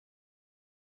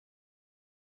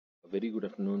Very good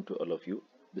afternoon to all of you.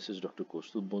 This is Dr.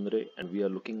 Kostub Bondre, and we are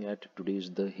looking at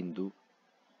today's The Hindu.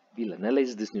 We'll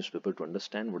analyze this newspaper to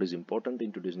understand what is important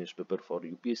in today's newspaper for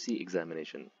UPSC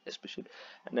examination, especially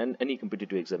and any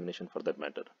competitive examination for that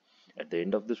matter. At the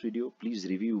end of this video, please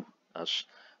review us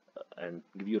and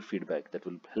give your feedback. That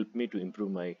will help me to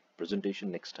improve my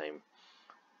presentation next time.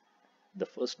 The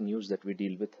first news that we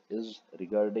deal with is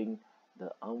regarding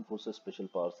the Armed Forces Special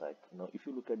Powers Act. Now, if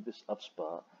you look at this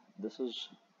UPSPA,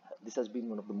 this has been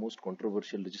one of the most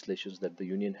controversial legislations that the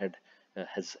union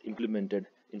has implemented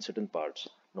in certain parts.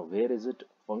 Now, where is it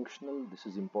functional? This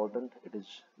is important. It is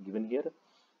given here.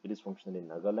 It is functional in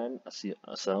Nagaland,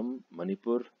 Assam,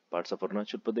 Manipur, parts of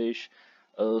Arunachal Pradesh,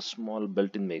 a small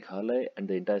belt in Meghalaya, and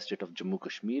the entire state of Jammu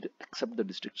Kashmir, except the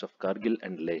districts of Kargil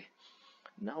and Leh.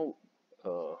 Now,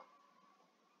 uh,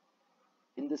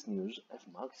 in this news, I've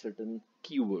marked certain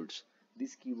keywords.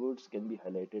 These keywords can be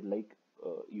highlighted like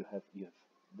you have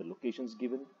the locations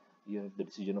given, you have the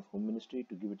decision of Home Ministry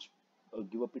to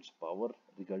give up its power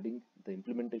regarding the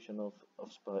implementation of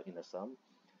SPA in Assam.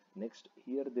 Next,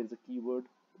 here there is a keyword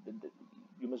that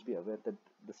you must be aware that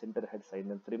the center had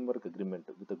signed a framework agreement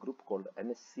with a group called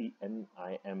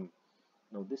NSCNIM.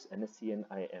 Now, this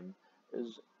NSCNIM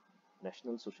is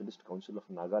National Socialist Council of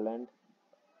Nagaland,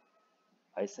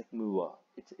 Isaac Muwa.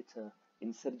 It's a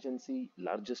insurgency,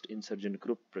 largest insurgent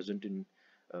group present in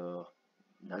uh,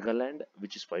 Nagaland,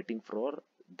 which is fighting for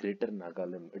Greater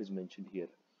Nagaland. It is mentioned here.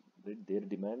 Right? Their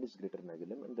demand is Greater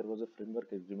Nagaland, and there was a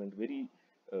framework agreement very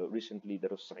recently that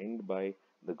was signed by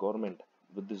the government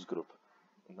with this group.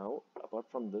 Now, apart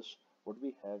from this, what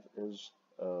we have is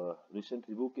recent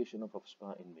revocation of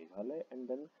AFSPA in Meghalaya, and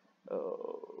then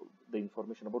the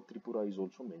information about Tripura is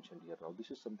also mentioned here. Now,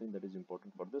 this is something that is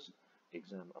important for this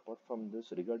exam. Apart from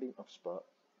this, regarding AFSPA,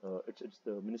 it's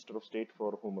the Minister of State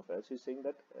for Home Affairs. He's saying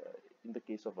that in the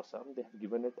case of Assam, they have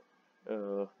given it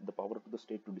the power to the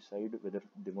state to decide whether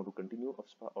they want to continue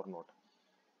AFSPA or not.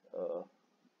 Uh,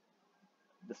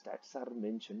 the stats are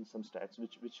mentioned, some stats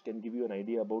which can give you an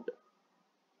idea about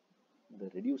the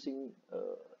reducing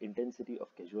intensity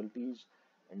of casualties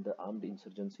and the armed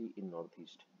insurgency in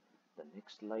Northeast. The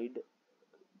next slide,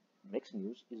 next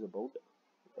news is about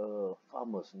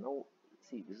farmers. Now,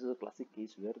 see, this is a classic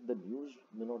case where the news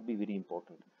may not be very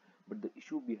important, but the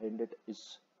issue behind it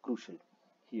is crucial.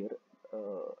 Here,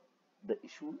 the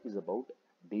issue is about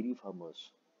dairy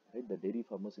farmers, right? The dairy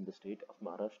farmers in the state of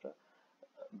Maharashtra.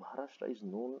 Maharashtra is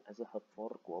known as a hub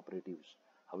for cooperatives.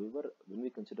 However, when we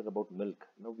consider about milk,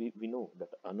 now we know that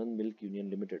Anand Milk Union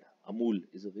Limited, Amul,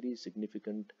 is a very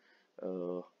significant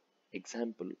uh,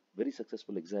 example, very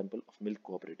successful example of milk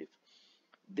cooperative.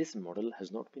 This model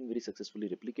has not been very successfully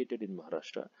replicated in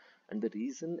Maharashtra, and the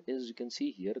reason is you can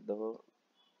see here the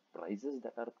prices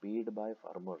that are paid by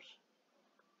farmers.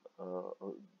 Uh,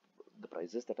 uh, the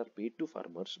prices that are paid to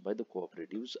farmers by the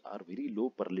cooperatives are very low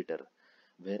per liter,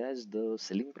 whereas the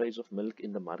selling price of milk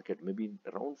in the market may be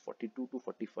around 42 to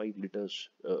 45 liters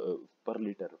per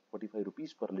liter, 45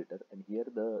 rupees per liter, and here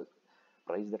the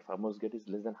price that farmers get is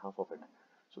less than half of it.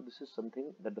 So this is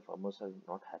something that the farmers are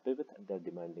not happy with, and they are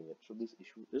demanding it. So this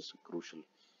issue is crucial.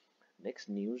 Next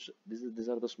news, these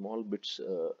are the small bits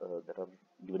that are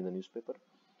given in the newspaper,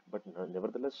 but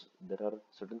nevertheless, there are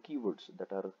certain keywords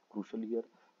that are crucial here.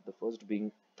 The first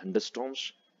being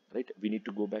thunderstorms, right? We need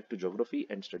to go back to geography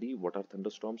and study what are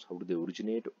thunderstorms, how do they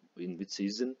originate, in which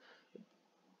season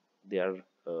they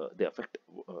affect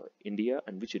India,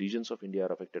 and which regions of India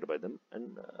are affected by them,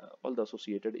 and all the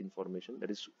associated information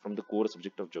that is from the core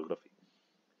subject of geography.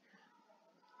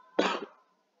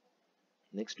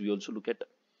 Next, we also look at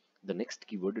the next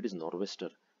keyword, it is nor'wester.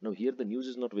 Now, here the news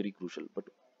is not very crucial, but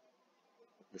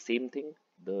the same thing,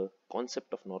 the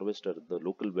concept of nor'wester, the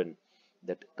local wind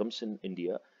that comes in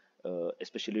India,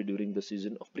 especially during the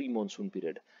season of pre-monsoon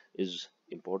period, is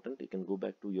important. You can go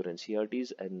back to your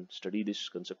NCRTs and study this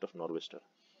concept of nor'wester.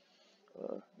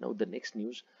 Now the next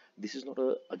news, this is not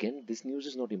a, again, this news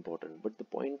is not important, but the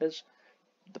point is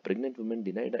the pregnant women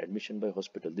denied admission by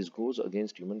hospital. This goes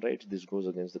against human rights, this goes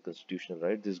against the constitutional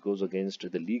right, this goes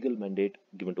against the legal mandate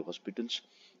given to hospitals.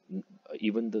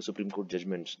 Even the Supreme Court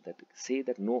judgments that say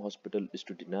that no hospital is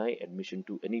to deny admission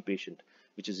to any patient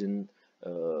which is in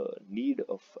need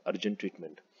of urgent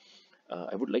treatment.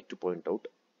 I would like to point out,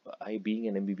 I being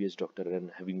an MBBS doctor and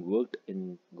having worked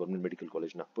in Government Medical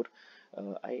College Nagpur,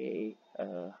 I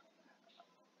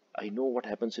know what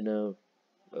happens in a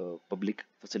public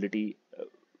facility.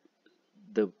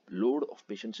 The load of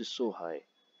patients is so high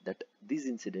that these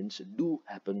incidents do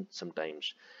happen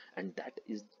sometimes, and that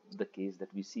is the case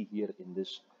that we see here in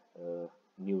this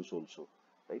news also,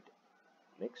 right?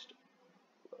 Next,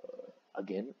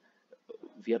 again,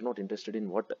 we are not interested in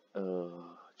what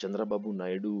Chandrababu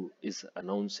Naidu is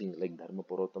announcing, like Dharma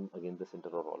Porotam against the center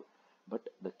or all. But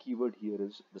the keyword here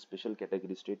is the special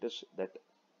category status that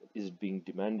is being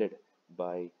demanded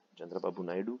by Chandrababu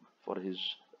Naidu for his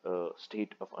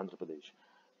state of Andhra Pradesh.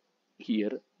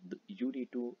 Here, you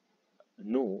need to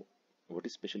know what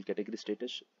is special category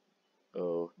status.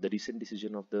 The recent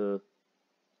decision of the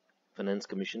Finance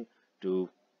Commission to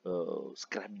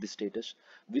scrap this status,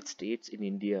 which states in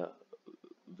India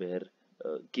were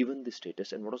given this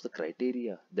status, and what was the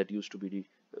criteria that used to be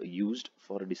used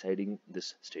for deciding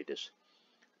this status.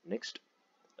 Next,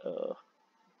 uh,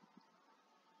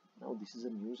 now this is a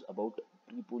news about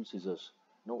pre-poll scissors.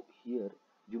 Now here,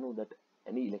 you know that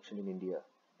any election in India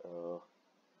uh,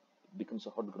 becomes a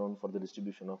hot ground for the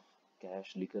distribution of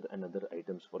cash, liquor, and other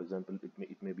items. For example,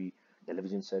 it may be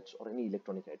television sets or any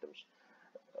electronic items.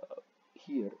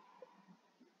 Here,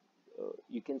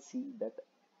 you can see that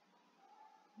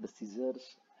the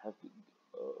scissors have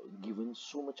given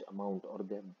so much amount, or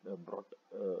they have brought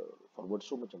forward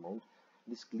so much amount.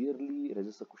 This clearly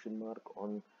raises a question mark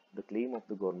on the claim of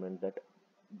the government that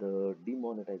the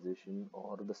demonetization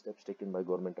or the steps taken by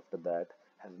government after that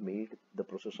have made the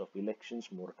process of elections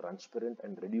more transparent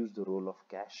and reduced the role of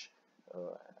cash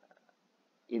uh,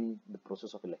 in the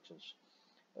process of elections.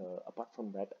 Apart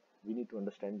from that, we need to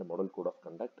understand the model code of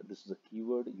conduct. This is a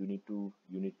keyword. You need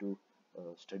to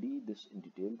study this in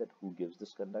detail. That who gives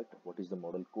this conduct, what is the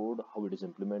model code, how it is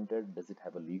implemented, does it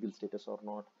have a legal status or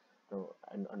not,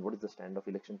 and what is the stand of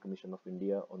Election Commission of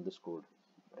India on this code,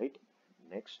 right?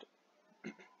 Next,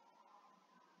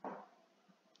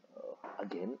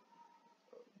 again,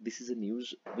 this is a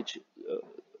news which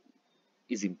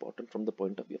is important from the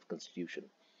point of view of constitution.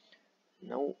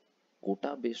 Now,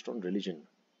 quota based on religion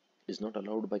is not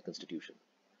allowed by constitution.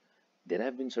 There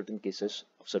have been certain cases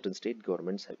of certain state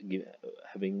governments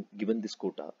having given this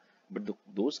quota, but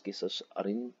those cases are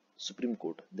in Supreme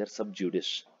Court. They're sub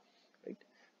judice, right?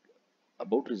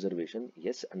 About reservation,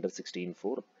 yes, under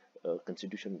 16(4),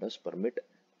 Constitution does permit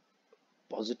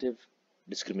positive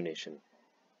discrimination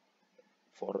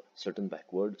for certain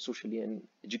backward, socially and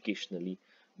educationally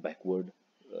backward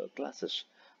classes.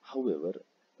 However,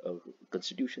 uh,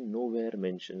 Constitution nowhere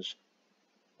mentions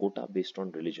quota based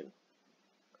on religion,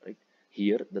 right?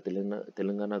 Here, the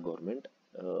Telangana government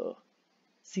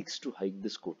seeks to hike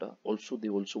this quota. Also, they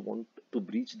also want to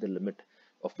breach the limit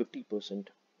of 50%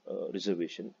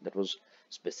 reservation that was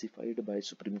specified by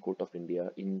Supreme Court of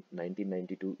India in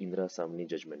 1992 Indira Samni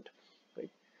judgment,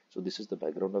 right? So this is the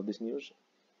background of this news.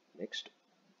 Next,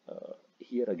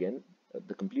 here again,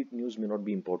 the complete news may not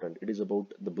be important. It is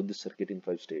about the Buddhist circuit in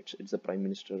 5 states. It's the Prime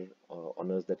Minister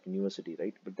honors that university,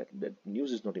 right? But that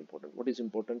news is not important. What is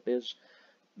important is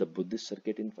the Buddhist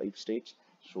circuit in 5 states.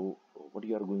 So what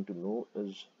you are going to know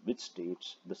is which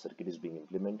states the circuit is being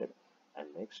implemented. And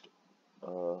next,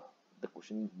 uh, the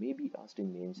question may be asked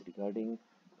in mains regarding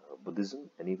Buddhism.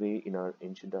 Anyway, in our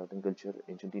ancient art and culture,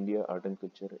 ancient India art and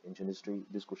culture, ancient history,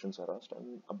 these questions are asked.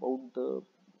 And about the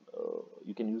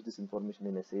you can use this information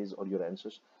in essays or your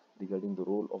answers regarding the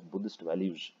role of Buddhist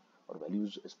values or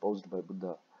values espoused by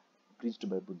Buddha, preached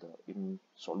by Buddha in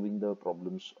solving the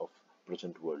problems of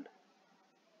present world.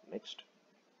 Next,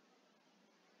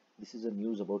 this is a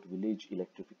news about village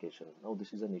electrification. Now,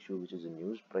 this is an issue which is in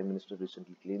news. Prime Minister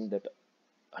recently claimed that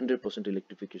 100%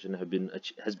 electrification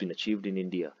has been achieved in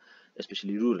India,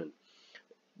 especially rural.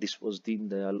 This was Deen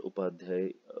Dayal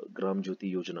Upadhyay Gram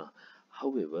Jyoti Yojana.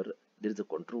 However, there is a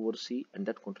controversy, and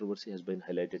that controversy has been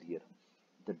highlighted here.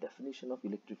 The definition of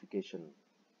electrification,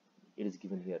 it is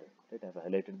given here. Right? I have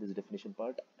highlighted this definition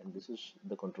part, and this is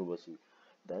the controversy,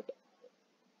 that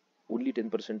only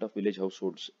 10% of village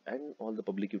households and all the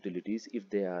public utilities, if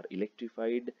they are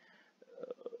electrified,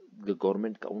 the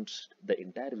government counts the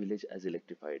entire village as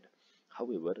electrified.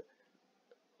 However,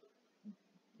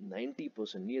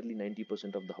 90%, nearly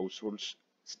 90% of the households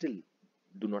still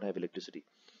do not have electricity.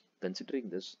 Considering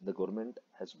this, the government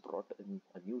has brought in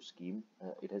a new scheme.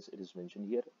 It is mentioned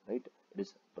here, right? It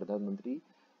is Pradhan Mantri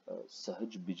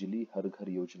Sahaj Bijli Har Ghar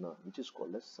Yojana, which is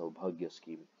called as Saubhagya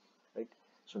scheme, right?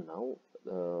 So now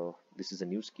this is a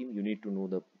new scheme. You need to know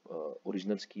the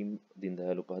original scheme, Deen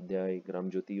Dayal Upadhyay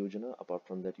Gram Jyoti Yojana. Apart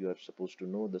from that, you are supposed to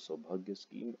know the Saubhagya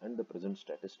scheme and the present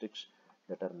statistics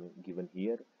that are given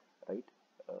here, right?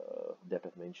 That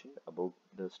are mentioned about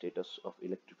the status of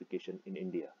electrification in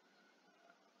India.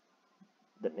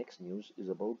 The next news is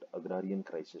about agrarian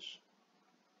crisis.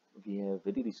 We have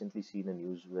very recently seen a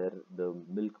news where the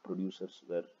milk producers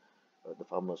were, the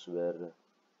farmers were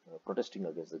protesting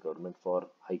against the government for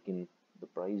hiking the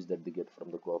price that they get from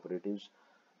the cooperatives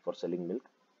for selling milk.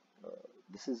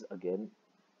 This is again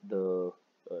the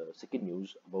second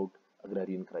news about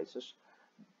agrarian crisis.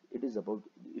 It is about,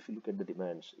 if you look at the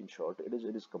demands in short, it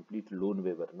is complete loan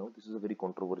waiver. Now this is a very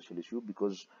controversial issue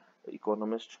because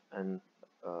economists and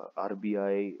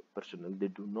RBI personnel, they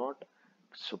do not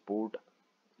support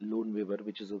loan waiver,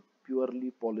 which is a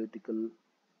purely political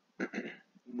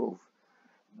move.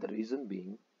 The reason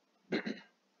being,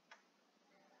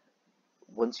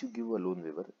 once you give a loan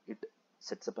waiver, it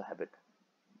sets up a habit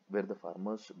where the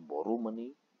farmers borrow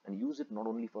money and use it not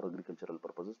only for agricultural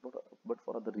purposes but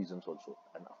for other reasons also.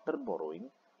 And after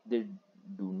borrowing, they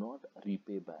do not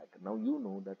repay back. Now you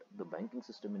know that the banking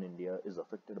system in India is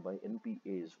affected by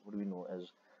NPAs, what we know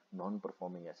as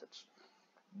non-performing assets.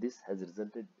 This has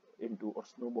resulted into or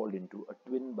snowballed into a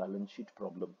twin balance sheet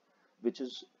problem, which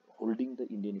is holding the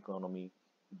Indian economy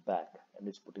back and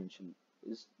its potential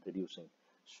is reducing.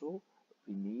 So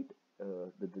we need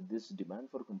this demand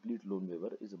for complete loan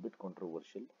waiver is a bit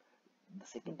controversial. The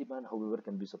second demand, however,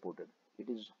 can be supported. It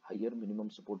is higher minimum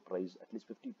support price, at least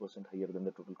 50% higher than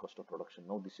the total cost of production.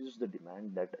 Now, this is the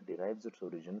demand that derives its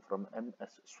origin from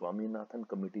M.S. Swaminathan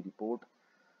Committee report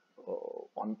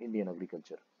on Indian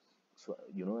agriculture. So,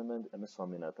 you know M.S.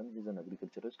 Swaminathan, he's an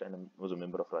agriculturist and was a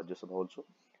member of Rajya Sabha also.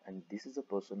 And this is a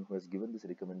person who has given this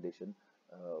recommendation,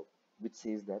 which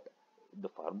says that the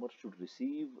farmer should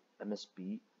receive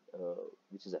MSP,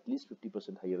 which is at least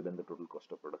 50% higher than the total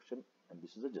cost of production, and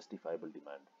this is a justifiable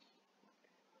demand.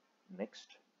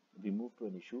 Next, we move to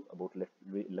an issue about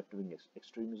left-wing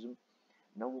extremism.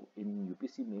 Now, in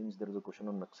UPSC mains, there is a question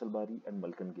on Naxalbari and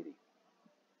Malkangiri.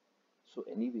 So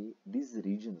anyway, these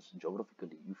regions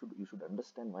geographically, you should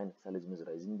understand why Naxalism is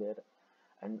rising there,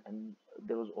 and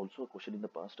there was also a question in the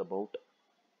past about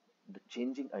the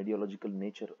changing ideological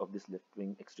nature of this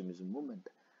left-wing extremism movement.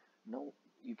 Now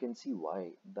you can see why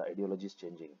the ideology is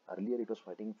changing. Earlier it was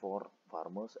fighting for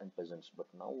farmers and peasants, but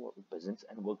now peasants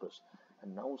and workers.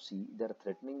 And now see, they are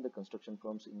threatening the construction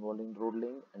firms involved in road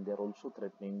laying, and they are also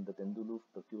threatening the Tendulu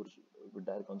procures with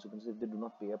dire consequences if they do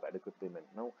not pay up adequate payment.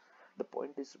 Now the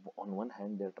point is, on one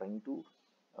hand, they are trying to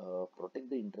protect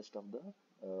the interest of the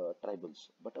tribals,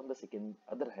 but on the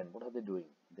other hand, what are they doing?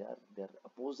 They are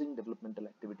opposing developmental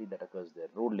activity that occurs there,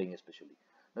 road laying especially.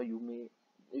 Now you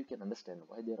can understand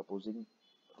why they are opposing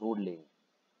road laying.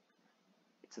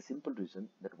 It's a simple reason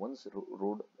that once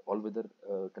road all-weather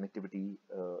connectivity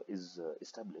is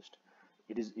established,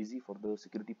 it is easy for the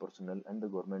security personnel and the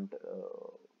government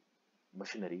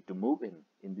machinery to move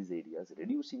in these areas,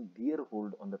 reducing their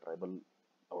hold on the tribal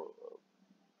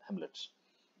hamlets.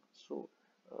 So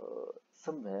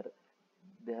somewhere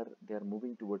they are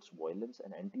moving towards violence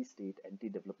and anti-state,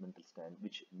 anti-developmental stand,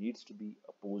 which needs to be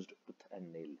opposed tooth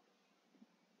and nail.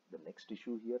 The next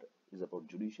issue here is about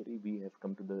judiciary. We have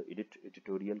come to the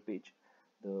editorial page.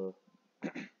 The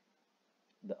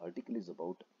the article is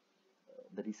about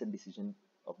the recent decision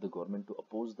of the government to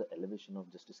oppose the elevation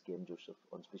of Justice K.M. Joseph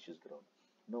on specious ground.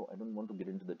 Now, I don't want to get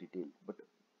into the detail, but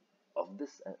of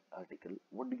this article,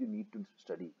 what do you need to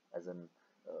study as an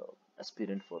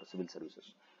aspirant for civil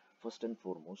services? First and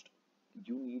foremost,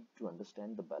 you need to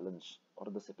understand the balance or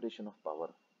the separation of power,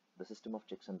 the system of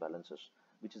checks and balances,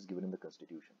 which is given in the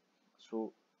constitution.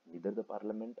 So, neither the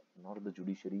parliament nor the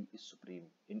judiciary is supreme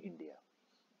in India.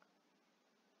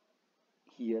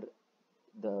 Here,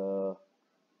 the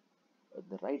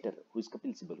writer, who is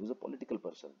Kapil Sibal, who is a political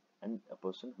person and a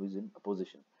person who is in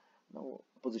opposition, now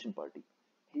opposition party,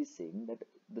 he is saying that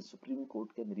the Supreme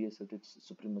Court can reassert its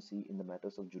supremacy in the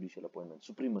matters of judicial appointment.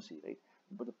 Supremacy, right?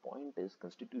 But the point is,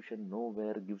 Constitution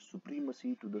nowhere gives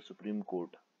supremacy to the Supreme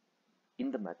Court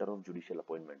in the matter of judicial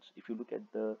appointments. If you look at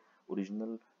the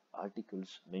original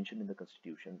articles mentioned in the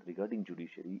Constitution regarding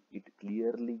judiciary, it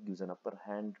clearly gives an upper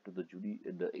hand to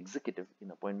the executive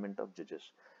in appointment of judges.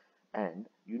 And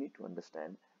you need to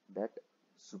understand that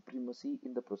supremacy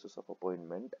in the process of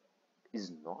appointment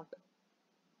is not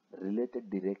related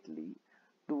directly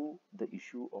to the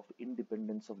issue of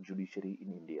independence of judiciary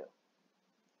in India.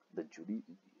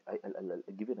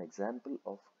 I'll give an example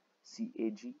of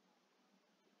CAG,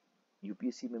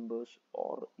 UPSC members,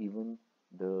 or even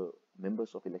the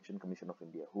members of Election Commission of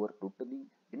India, who are totally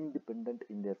independent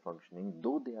in their functioning,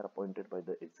 though they are appointed by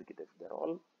the executive. They are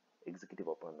all executive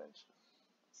appointments.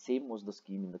 Same was the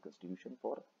scheme in the constitution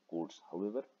for courts.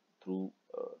 However, through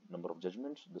number of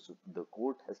judgments, the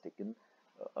court has taken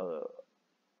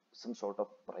some sort of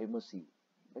primacy,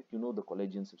 like the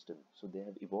collegium system. So they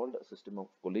have evolved a system of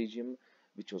collegium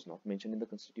which was not mentioned in the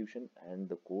constitution, and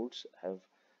the courts have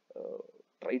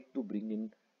tried to bring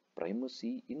in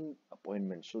primacy in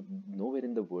appointments. So nowhere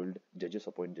in the world judges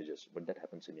appoint judges, but that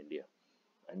happens in India,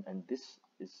 and this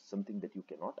is something that you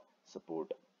cannot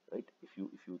support, right? If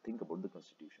you think about the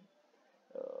constitution.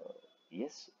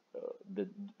 yes, the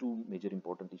two major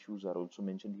important issues are also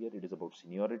mentioned here. It is about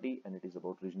seniority and it is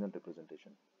about regional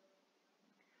representation.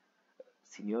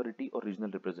 Seniority or regional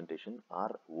representation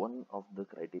are one of the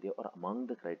criteria or among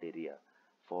the criteria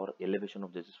for elevation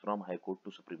of judges from High Court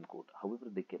to Supreme Court. However,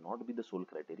 they cannot be the sole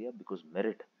criteria because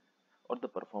merit or the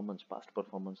performance, past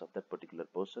performance of that particular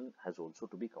person has also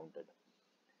to be counted.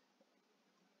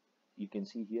 You can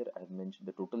see here I have mentioned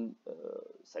the total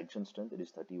sanction strength, it is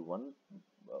 31,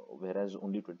 whereas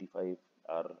only 25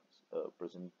 are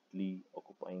presently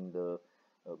occupying the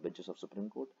benches of Supreme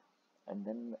Court. And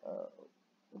then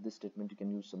this statement you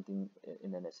can use something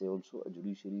in an essay also: a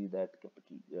judiciary that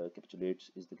capitulates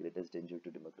is the greatest danger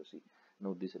to democracy.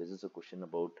 Now this raises a question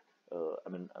about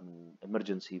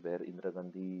emergency, where Indira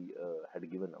Gandhi had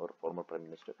given, our former prime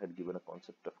minister had given, a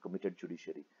concept of committed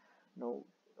judiciary. Now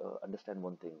understand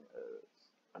one thing,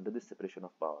 under this separation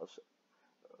of powers,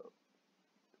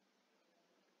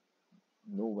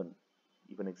 no one,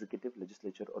 even executive,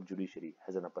 legislature or judiciary,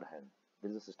 has an upper hand.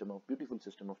 There is a system of beautiful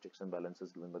system of checks and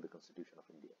balances given by the Constitution of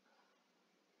India.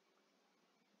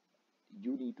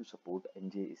 You need to support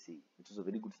NJAC, which is a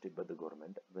very good step by the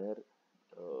government, where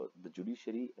the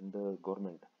judiciary and the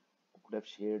government could have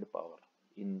shared power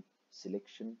in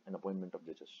selection and appointment of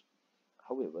judges.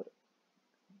 However,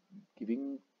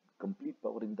 giving complete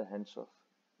power in the hands of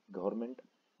government,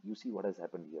 you see what has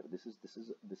happened here.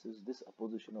 This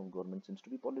opposition of government seems to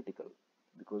be political,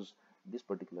 because this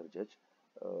particular judge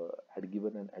had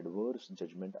given an adverse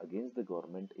judgment against the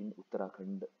government in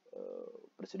Uttarakhand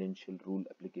presidential rule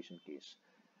application case.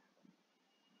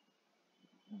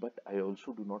 But I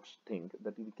also do not think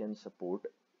that we can support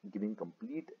giving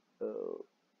complete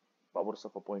powers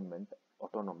of appointment,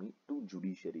 autonomy to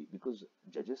judiciary, because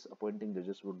appointing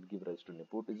judges would give rise to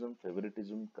nepotism,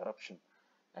 favoritism, corruption,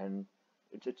 and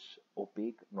it's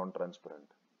opaque, non-transparent.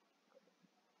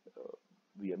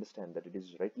 We understand that it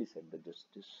is rightly said that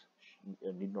justice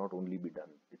need not only be done,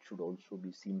 it should also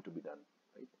be seen to be done,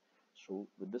 right? So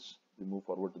with this, we move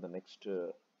forward to the next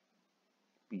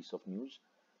piece of news.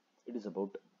 It is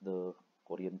about the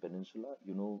Korean Peninsula.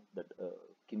 You know that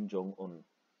Kim Jong-un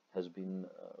has been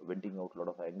venting out a lot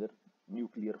of anger,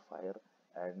 nuclear fire,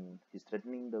 and he's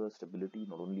threatening the stability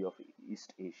not only of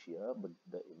East Asia but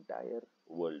the entire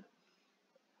world.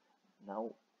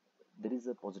 Now, there is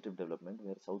a positive development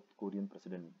where South Korean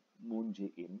President Moon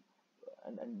Jae-in,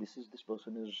 and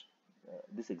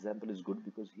this example is good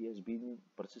because he has been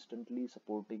persistently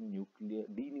supporting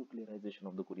denuclearization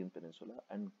of the Korean Peninsula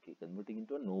and converting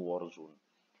into a no-war zone.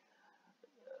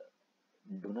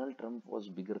 Donald Trump was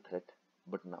bigger threat,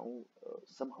 but now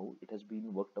somehow it has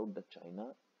been worked out that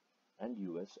China and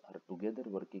US are together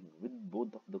working with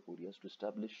both of the Koreas to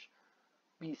establish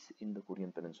peace in the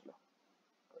Korean Peninsula.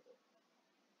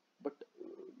 But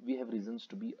we have reasons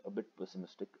to be a bit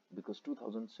pessimistic, because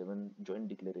 2007 joint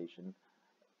declaration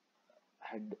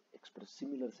had expressed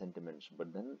similar sentiments,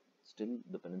 but then still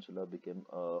the peninsula became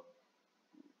a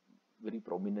very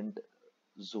prominent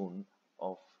zone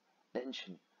of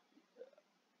tension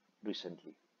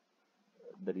recently.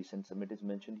 The recent summit is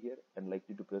mentioned here and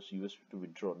likely to press US to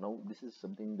withdraw. Now, this is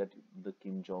something that the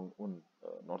Kim Jong-un,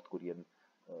 North Korean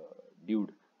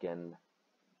dude, can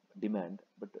demand,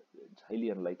 but it's highly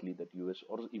unlikely that US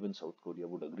or even South Korea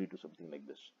would agree to something like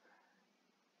this.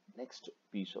 Next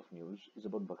piece of news is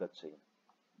about Bhagat Singh.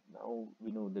 Now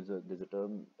we know there's a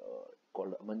term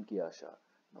called Aman Ki Asha.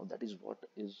 Now that is what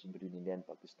is between India and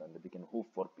Pakistan, that we can hope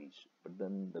for peace. But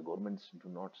then the governments do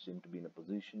not seem to be in a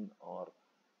position, or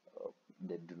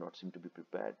they do not seem to be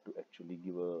prepared to actually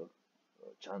give a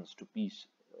chance to peace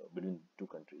between two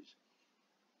countries.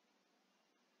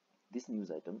 This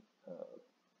news item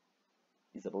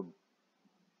is about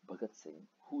Bhagat Singh,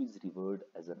 who is revered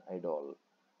as an idol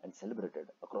and celebrated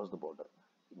across the border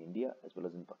in India as well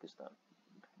as in Pakistan.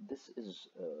 This is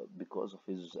because of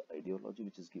his ideology,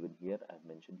 which is given here. I have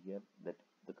mentioned here that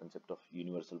the concept of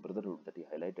universal brotherhood that he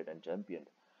highlighted and championed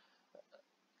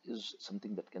is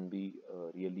something that can be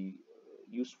really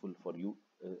useful for you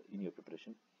in your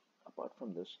preparation. Apart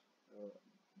from this,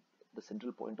 the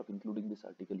central point of including this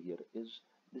article here is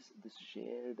this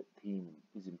shared theme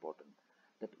is important.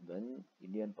 That when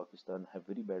India and Pakistan have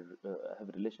very bad have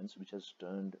relations which has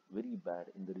turned very bad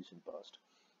in the recent past,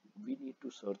 we need to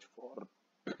search for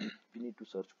we need to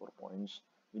search for points,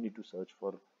 we need to search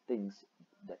for things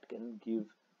that can give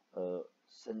a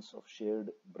sense of shared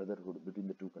brotherhood between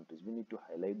the two countries. We need to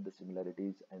highlight the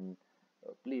similarities and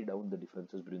play down the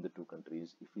differences between the two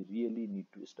countries if we really need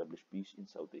to establish peace in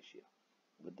South Asia.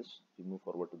 With this, we move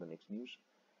forward to the next news.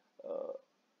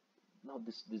 Now,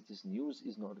 this news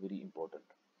is not very important,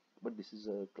 But this is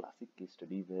a classic case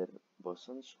study where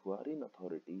persons who are in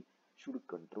authority should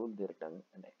control their tongue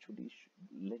and actually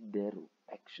let their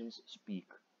actions speak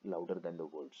louder than the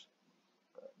words.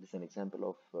 This is an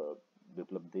example of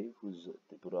Biplab Dev, who is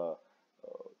Tripura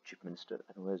Chief Minister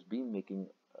and who has been making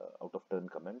out of turn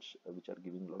comments which are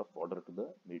giving a lot of fodder to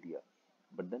the media.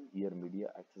 But then here media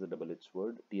acts as a double-edged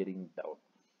sword, tearing down.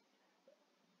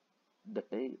 The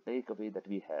takeaway that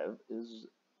we have is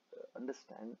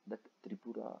understand that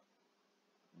Tripura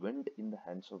went in the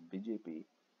hands of BJP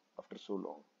after so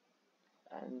long,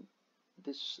 and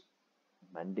this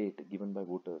mandate given by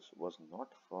voters was not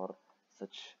for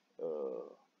such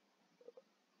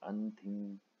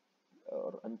unthink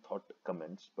or unthought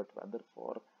comments, but rather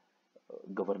for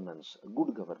governance,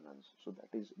 good governance. So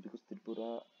that is because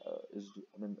Tripura is,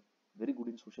 I mean, very good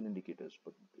in social indicators,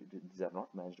 but these are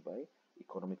not matched by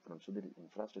economic front. So there is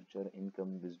infrastructure,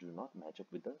 income, this do not match up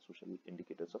with the social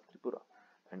indicators of Tripura.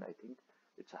 And I think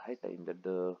it's a high time that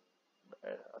the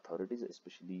authorities,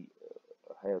 especially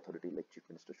a high authority like Chief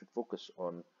Minister, should focus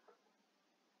on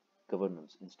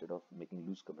governance instead of making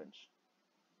loose comments.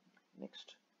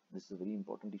 Next, this is a very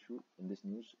important issue in this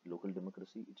news, local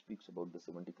democracy. It speaks about the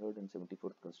 73rd and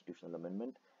 74th constitutional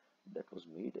amendment that was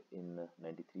made in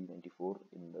 93-94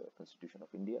 in the Constitution of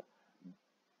India.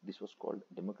 This was called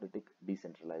democratic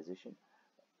decentralization.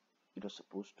 It was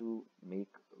supposed to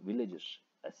make villages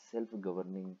as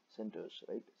self-governing centers,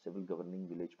 right? Self-governing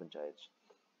village panchayats.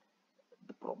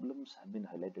 The problems have been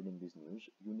highlighted in this news.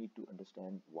 You need to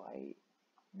understand why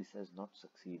this has not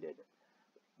succeeded.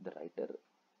 The writer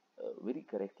very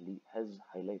correctly has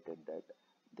highlighted that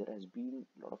there has been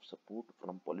a lot of support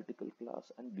from political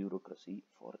class and bureaucracy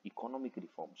for economic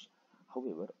reforms.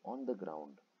 However, on the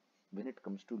ground, when it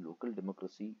comes to local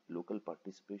democracy, local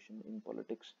participation in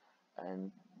politics,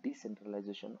 and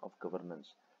decentralization of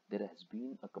governance, there has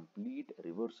been a complete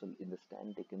reversal in the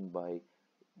stand taken by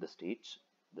the states,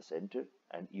 the center,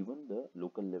 and even the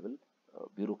local level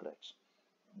bureaucrats.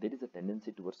 There is a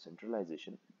tendency towards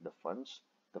centralization. The funds,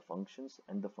 the functions,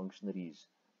 and the functionaries,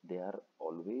 they are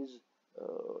always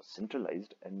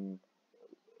centralized, and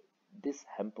this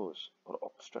hampers or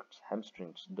obstructs,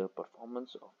 hamstrings the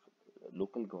performance of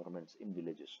local governments in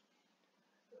villages.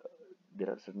 There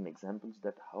are certain examples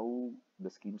that how the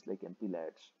schemes like MP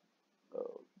Lads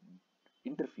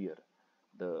interfere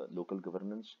the local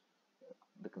governance.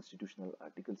 The constitutional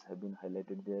articles have been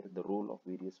highlighted there. The role of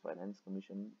various finance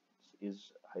commissions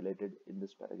is highlighted in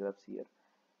this paragraphs here.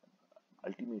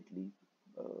 Ultimately,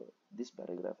 this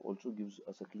paragraph also gives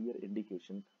us a clear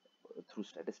indication through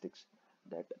statistics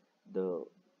that the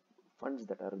funds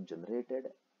that are generated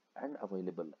and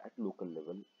available at local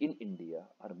level in India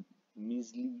are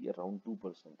measly around 2%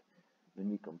 when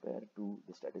we compare to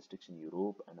the statistics in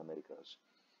Europe and Americas.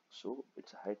 So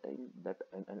it's a high time that,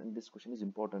 and this question is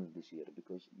important this year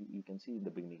because you can see in the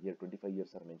beginning here 25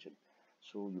 years are mentioned.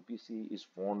 So UPSC is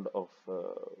fond of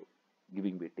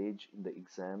giving weightage in the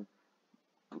exam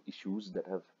to issues that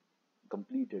have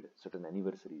completed certain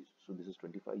anniversaries. So this is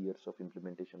 25 years of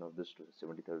implementation of this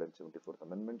 73rd and 74th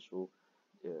amendment. So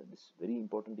this is very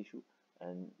important issue,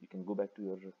 and you can go back to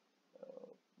your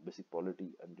basic polity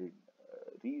and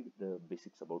read the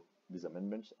basics about these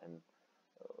amendments, and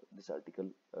this article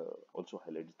also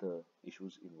highlights the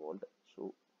issues involved.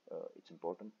 So it's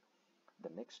important. The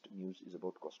next news is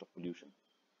about cost of pollution.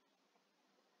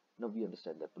 Now we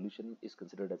understand that pollution is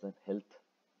considered as a health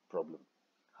problem.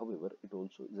 However, it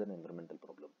also is an environmental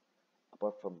problem.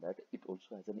 Apart from that, it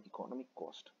also has an economic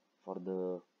cost for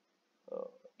the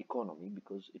economy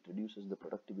because it reduces the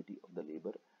productivity of the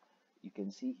labor. You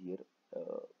can see here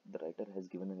the writer has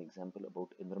given an example about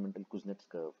environmental Kuznets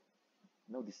curve.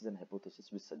 Now, this is an hypothesis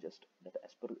which suggests that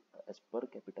as per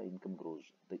capita income grows,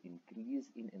 the increase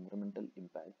in environmental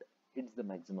impact hits the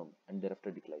maximum and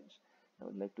thereafter declines. Now,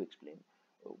 I'd like to explain.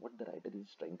 What the writer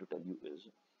is trying to tell you is,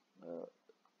 uh,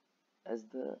 as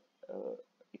the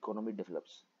economy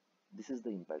develops, this is the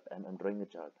impact. I'm drawing a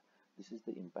chart. This is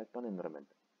the impact on environment.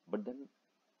 But then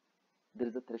there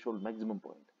is a threshold maximum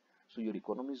point. So your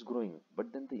economy is growing,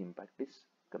 but then the impact is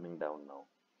coming down now.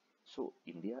 So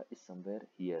India is somewhere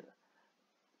here.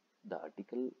 The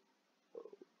article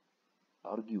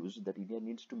argues that India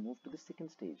needs to move to the second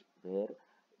stage where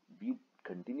we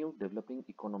continue developing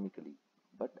economically,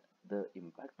 but the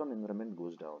impact on environment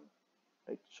goes down,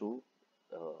 right? So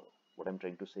what I'm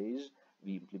trying to say is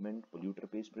we implement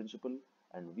polluter pays principle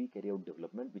and we carry out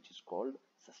development which is called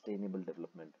sustainable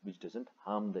development, which doesn't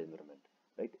harm the environment,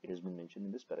 right? It has been mentioned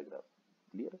in this paragraph.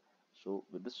 Clear? So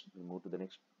with this, we move to the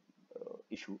next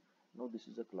issue. Now this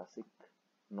is a classic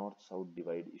north-south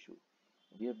divide issue.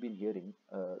 We have been hearing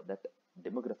that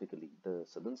demographically, the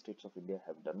southern states of India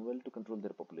have done well to control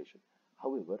their population.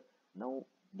 However, now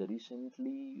the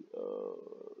recently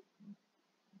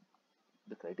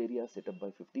the criteria set up by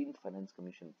 15th Finance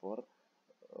Commission for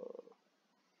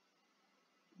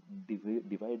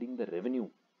dividing the revenue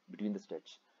between the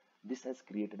states. This has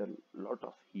created a lot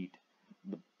of heat.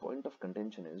 The point of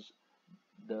contention is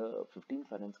the 15th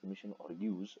Finance Commission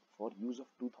argues for use of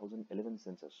 2011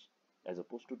 census as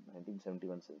opposed to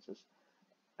 1971 census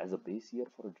as a base year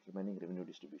for determining revenue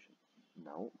distribution.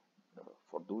 Now,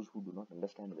 for those who do not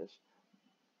understand this,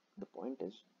 the point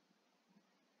is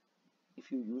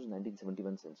if you use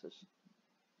 1971 census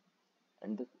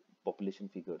and the population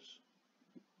figures,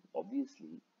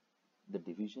 obviously the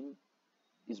division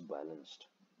is balanced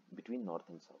between north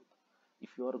and south. If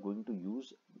you are going to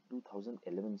use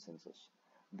 2011 census,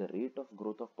 the rate of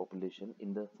growth of population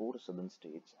in the four southern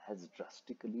states has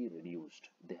drastically reduced.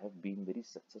 They have been very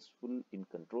successful in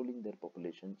controlling their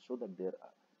population so that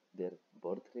their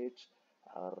birth rates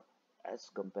are as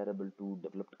comparable to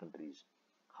developed countries.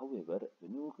 However,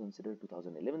 when you consider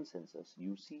 2011 census,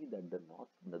 you see that the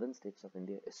northern states of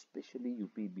India, especially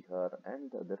UP, Bihar,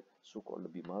 and the other so-called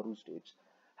Bimaru states,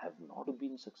 have not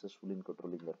been successful in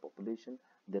controlling their population.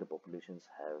 Their populations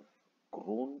have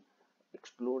grown,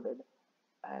 exploded,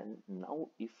 and now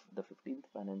if the 15th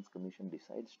Finance Commission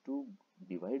decides to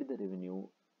divide the revenue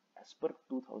as per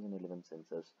 2011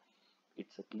 census,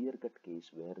 it's a clear-cut case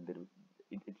where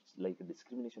it's like a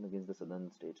discrimination against the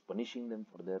southern states, punishing them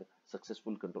for their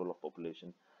successful control of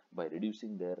population by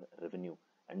reducing their revenue,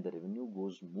 and the revenue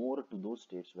goes more to those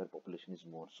states where population is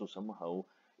more. So somehow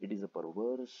it is a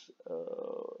perverse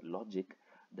logic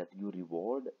that you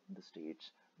reward the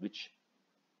states which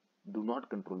do not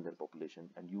control their population,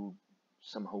 and you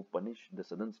somehow punish the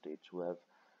southern states who have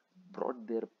brought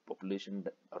their population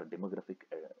or demographic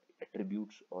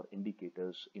attributes or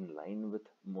indicators in line with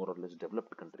more or less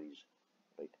developed countries,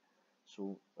 right?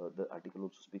 So the article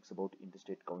also speaks about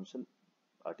interstate council,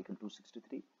 article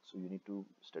 263. So you need to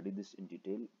study this in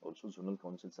detail. Also zonal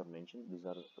councils are mentioned. These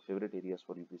are favorite areas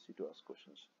for UPSC to ask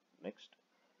questions. Next,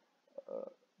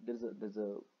 there's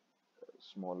a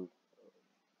small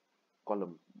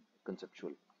column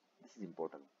conceptual. This is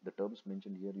important. The terms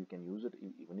mentioned here, you can use it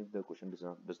even if the question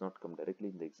does not come directly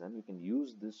in the exam. You can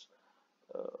use this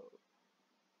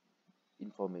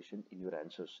information in your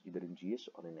answers, either in GS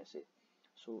or in essay.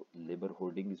 So labor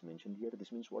hoarding is mentioned here.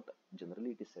 This means what?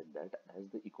 Generally it is said that as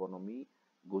the economy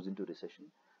goes into recession,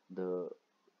 the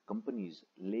companies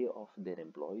lay off their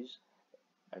employees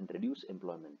and reduce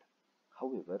employment.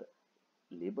 However,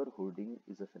 labor hoarding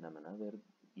is a phenomena where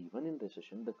even in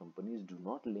recession, the companies do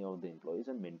not lay off the employees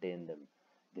and maintain them.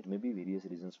 There may be various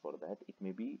reasons for that. It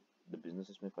may be the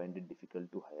businesses may find it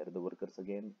difficult to hire the workers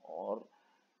again, or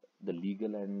the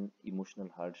legal and emotional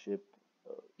hardship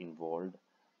involved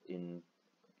in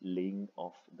laying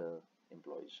off the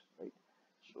employees, right?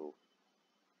 So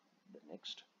the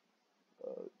next,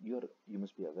 you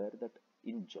must be aware that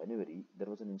in January there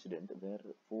was an incident where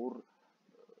four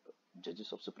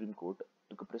judges of Supreme Court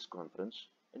took a press conference.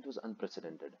 It was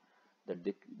unprecedented that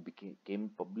they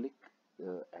became public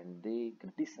and they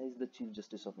criticized the Chief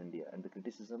Justice of India, and the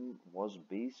criticism was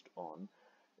based on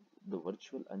the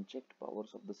virtual unchecked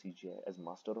powers of the CJI as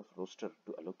master of roster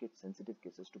to allocate sensitive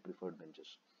cases to preferred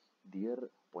benches. Their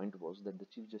point was that the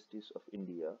Chief Justice of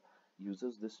India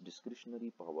uses this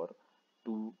discretionary power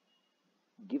to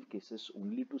give cases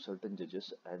only to certain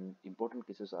judges, and important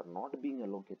cases are not being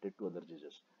allocated to other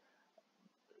judges.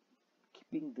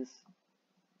 Keeping this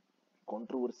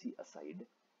controversy aside,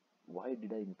 why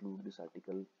did I include this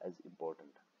article as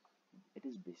important? It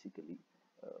is basically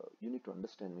you need to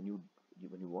understand when you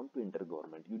want to enter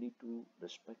government, you need to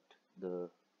respect the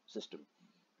system.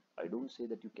 I don't say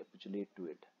that you capitulate to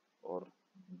it or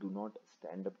do not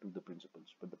stand up to the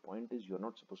principles, but the point is you're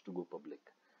not supposed to go public,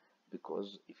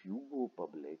 because if you go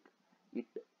public, it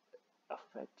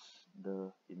affects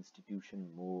the institution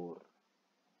more,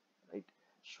 right?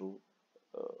 So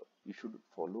you should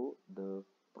follow the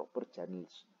proper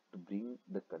channels to bring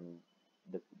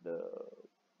the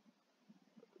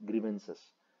grievances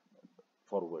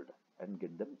forward and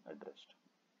get them addressed.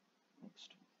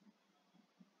 Next,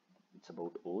 it's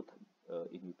about oath.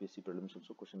 In UPSC prelims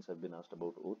also questions have been asked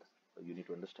about oath. You need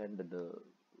to understand that the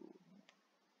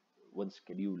one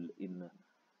schedule in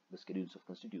the schedules of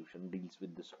constitution deals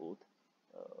with this oath.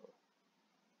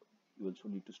 You also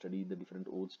need to study the different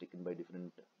oaths taken by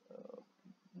different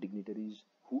dignitaries,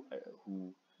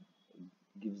 who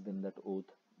gives them that oath,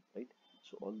 right?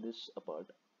 So all this apart,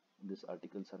 this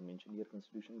article articles are mentioned here,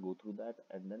 constitution, go through that,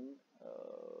 and then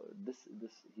this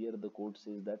here the court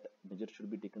says that measures should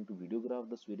be taken to videograph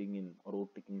the swearing in or oath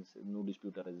taking, no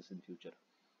dispute arises in future,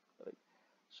 right?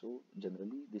 So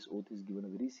generally this oath is given a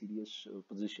very serious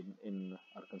position in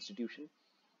our constitution.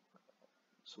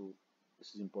 So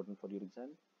this is important for your exam.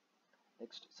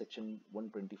 Next, section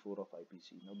 124 of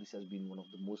IPC. Now, this has been one of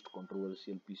the most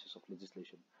controversial pieces of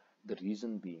legislation. The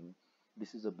reason being,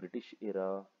 this is a British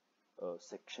era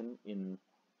section in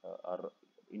our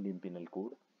Indian Penal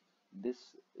Code. This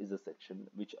is a section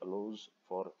which allows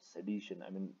for sedition. I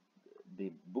mean,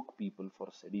 they book people for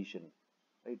sedition,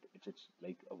 right? It's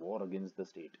like a war against the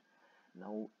state.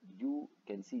 Now, you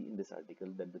can see in this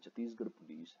article that the Chhattisgarh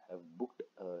police have booked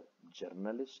a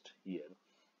journalist here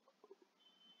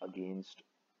against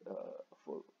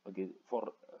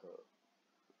for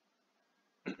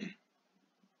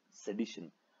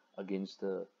sedition against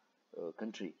the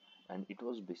country, and it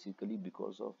was basically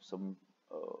because of some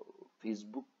uh,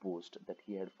 Facebook post that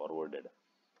he had forwarded.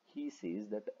 He says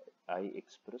that I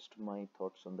expressed my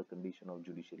thoughts on the condition of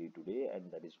judiciary today,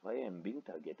 and that is why I am being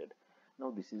targeted.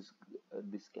 Now,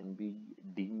 this can be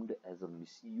deemed as a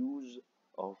misuse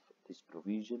of this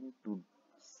provision to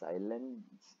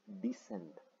silence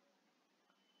dissent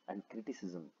and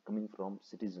criticism coming from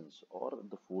citizens or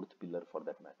the fourth pillar for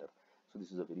that matter. So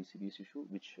this is a very serious issue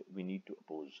which we need to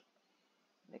oppose.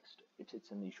 Next,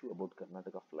 it's an issue about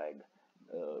Karnataka flag.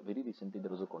 Very recently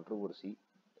there was a controversy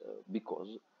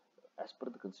because as per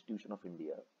the Constitution of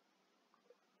India,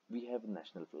 we have a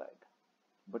national flag,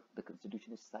 but the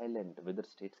Constitution is silent whether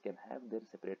states can have their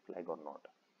separate flag or not.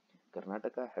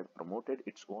 Karnataka had promoted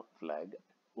its own flag.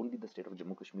 Only the state of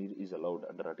Jammu Kashmir is allowed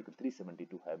under Article 370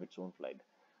 to have its own flag.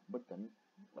 But then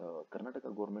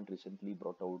Karnataka government recently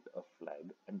brought out a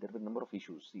flag, and there were a number of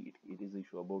issues. See, it is the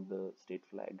issue about the state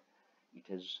flag. It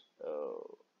has a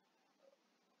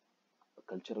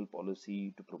cultural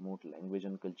policy to promote language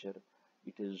and culture.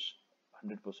 It is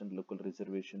 100% local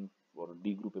reservation for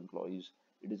D group employees.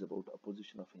 It is about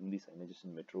opposition of Hindi signages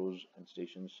in metros and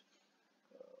stations.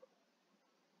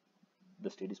 The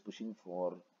state is pushing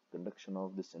for conduction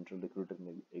of the central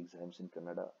recruitment exams in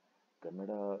Kannada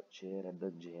chair at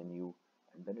the JNU,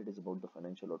 and then it is about the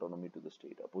financial autonomy to the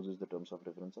state, opposes the terms of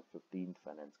reference of 15th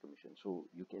Finance Commission. So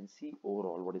you can see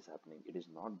overall what is happening. It is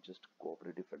not just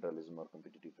cooperative federalism or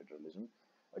competitive federalism.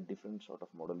 A different sort of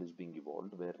model is being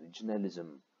evolved where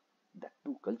regionalism, that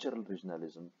too cultural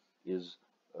regionalism, is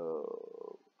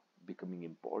becoming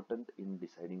important in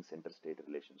deciding center-state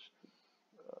relations.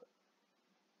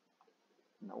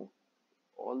 Now,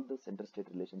 all the center-state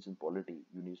relations in polity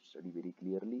you need to study very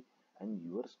clearly, and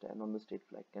your stand on the state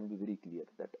flag can be very clear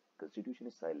that constitution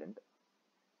is silent.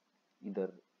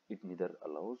 Either it neither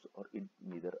allows or it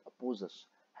neither opposes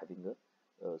having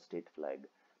a state flag.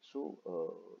 So,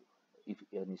 if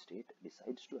any state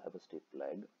decides to have a state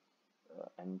flag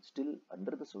and still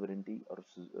under the sovereignty or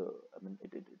I mean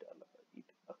it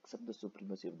accepts the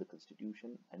supremacy of the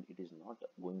constitution and it is not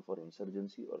going for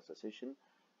insurgency or secession,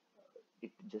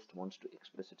 it just wants to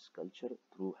express its culture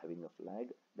through having a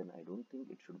flag, then I don't think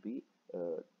it should be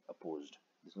opposed.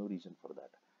 There's no reason for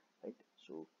that, right?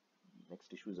 So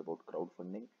next issue is about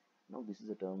crowdfunding. Now this is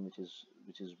a term which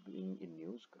is being in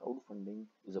news. Crowdfunding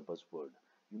is a buzzword.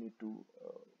 You need to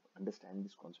understand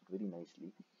this concept very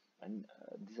nicely. And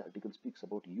this article speaks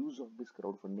about use of this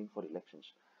crowdfunding for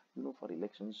elections. You know, for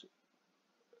elections,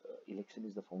 election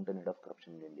is the fountainhead of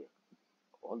corruption in India.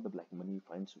 All the black money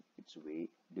finds its way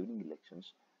during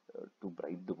elections to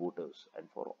bribe the voters and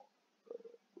for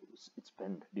it's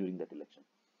spent during that election.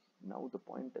 Now the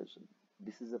point is,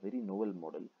 this is a very novel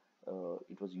model.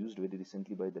 It was used very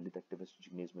recently by Dalit activist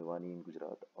Jignesh Mewani in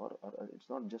Gujarat, or it's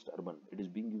not just urban, it is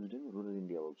being used in rural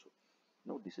India also.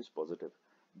 Now this is positive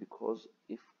because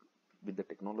if with the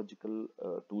technological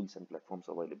tools and platforms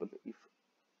available, if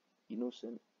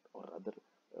innocent or rather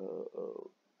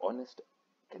honest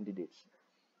candidates,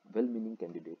 well-meaning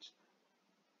candidates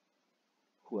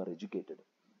who are educated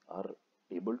are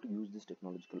able to use these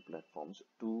technological platforms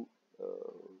to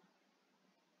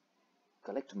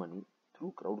collect money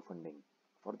through crowdfunding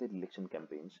for their election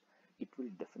campaigns, it will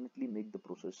definitely make the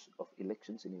process of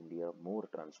elections in India more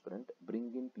transparent,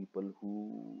 bring in people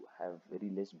who have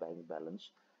very less bank balance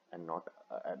and not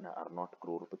and are not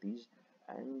croropatis,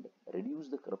 and reduce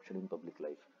the corruption in public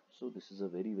life. So this is a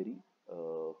very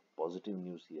positive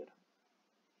news here.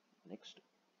 Next,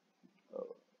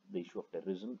 the issue of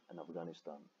terrorism and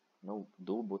Afghanistan. Now,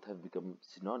 though both have become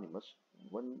synonymous,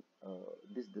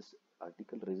 this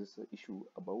article raises an issue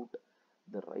about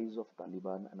the rise of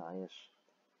Taliban and IS,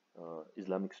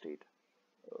 Islamic State,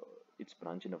 its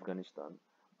branch in Afghanistan,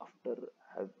 after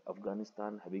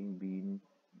Afghanistan having been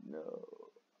uh,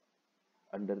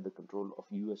 under the control of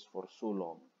US for so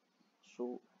long.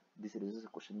 So this raises a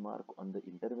question mark on the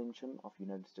intervention of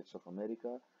United States of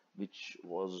America, which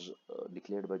was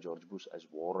declared by George Bush as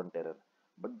war on terror.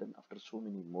 But then after so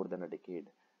many more than a decade,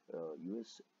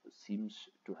 US seems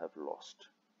to have lost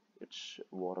its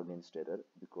war against terror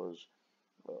because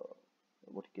uh,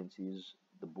 what you can see is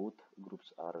the both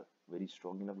groups are very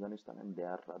strong in Afghanistan and they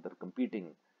are rather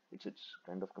competing. It's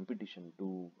kind of competition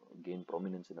to gain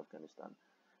prominence in Afghanistan.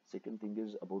 Second thing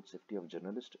is about safety of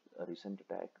journalists. A recent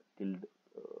attack killed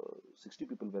 60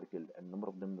 people were killed and number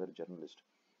of them were journalists.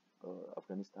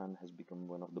 Afghanistan has become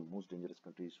one of the most dangerous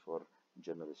countries for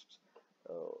journalists.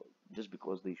 Uh, just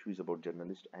because the issue is about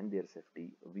journalists and their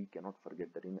safety, we cannot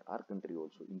forget that in our country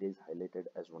also, India is highlighted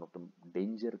as one of the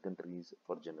danger countries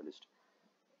for journalists,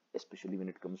 especially when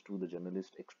it comes to the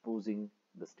journalist exposing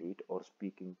the state or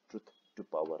speaking truth to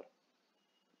power.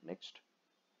 Next,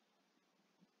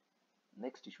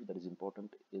 next issue that is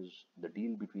important is the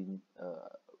deal between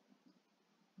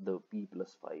the P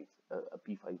plus five, a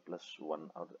P5 plus one,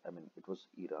 or I mean, it was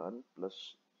Iran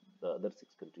plus the other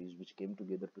six countries which came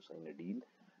together to sign a deal.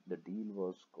 The deal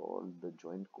was called the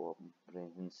Joint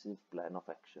Comprehensive Plan of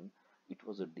Action. It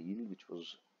was a deal which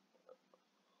was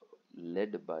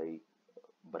led by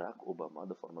Barack Obama,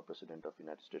 the former president of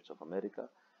United States of America,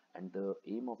 and the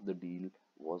aim of the deal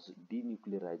was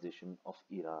denuclearization of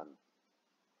Iran.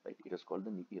 Right? It is called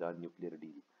the Iran nuclear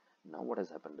deal. Now, what has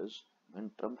happened is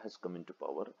when Trump has come into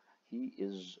power, he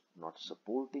is not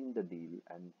supporting the deal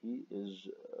and he is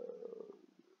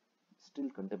still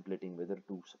contemplating whether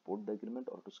to support the agreement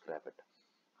or to scrap it.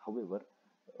 However,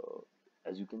 uh,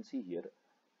 as you can see here,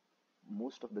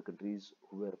 most of the countries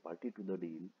who were party to the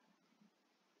deal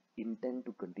intend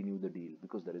to continue the deal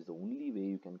because that is the only way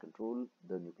you can control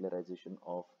the nuclearization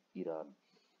of Iran.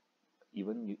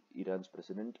 Even Iran's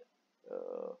president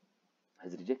uh,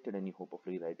 has rejected any hope of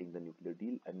rewriting the nuclear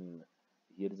deal. And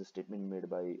here is a statement made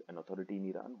by an authority in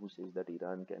Iran who says that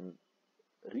Iran can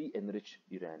re-enrich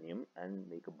uranium and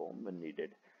make a bomb when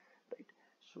needed. Right.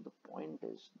 So the point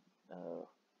is, uh,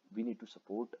 we need to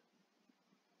support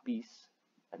peace,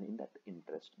 and in that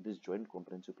interest, this joint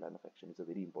comprehensive plan of action is a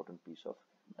very important piece of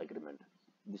agreement.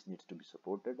 This needs to be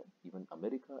supported. Even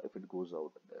America, if it goes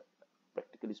out,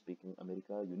 practically speaking,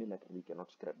 America unilaterally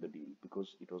cannot scrap the deal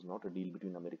because it was not a deal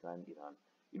between America and Iran.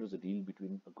 It was a deal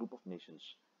between a group of nations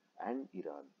and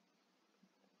Iran.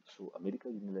 So America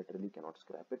unilaterally cannot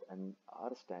scrap it, and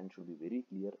our stand should be very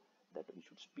clear that we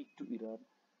should speak to Iran,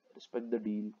 respect the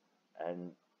deal,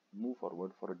 and move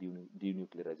forward for a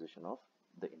denuclearization of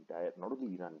the entire, not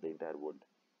only Iran, the entire world.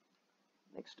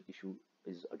 Next issue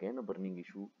is again a burning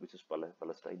issue, which is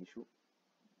Palestine issue.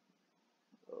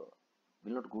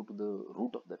 We'll not go to the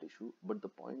root of that issue, but the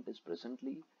point is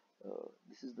presently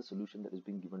this is the solution that is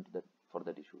being given to that for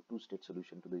that issue: two-state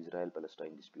solution to the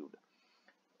Israel-Palestine dispute.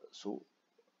 So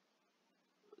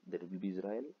there will be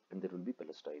Israel and there will be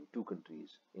Palestine, two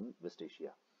countries in West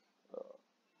Asia.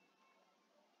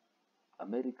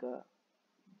 America,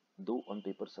 though on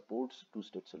paper supports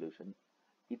two-state solution,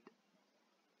 it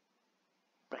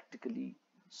practically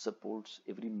supports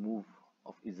every move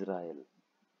of Israel.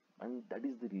 And that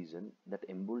is the reason that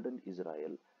emboldened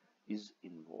Israel is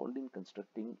involved in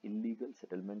constructing illegal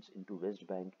settlements into West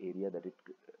Bank area that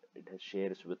it has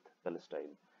shares with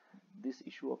Palestine. This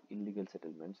issue of illegal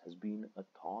settlements has been a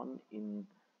thorn in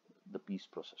the peace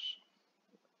process.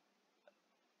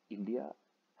 India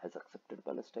has accepted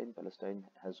Palestine. Palestine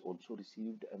has also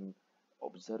received an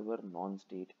observer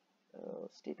non-state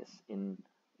status in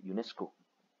UNESCO,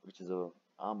 which is a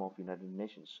arm of United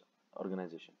Nations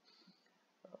organization.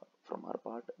 From our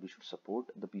part, we should support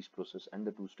the peace process and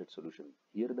the two-state solution.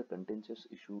 Here, the contentious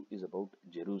issue is about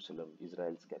Jerusalem,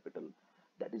 Israel's capital.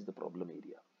 That is the problem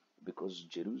area because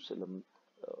Jerusalem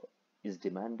is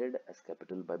demanded as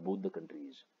capital by both the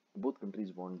countries. Both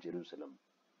countries want Jerusalem,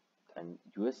 and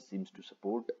US seems to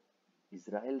support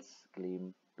Israel's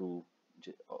claim to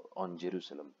on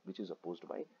Jerusalem, which is opposed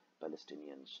by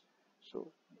Palestinians.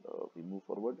 So we move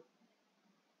forward.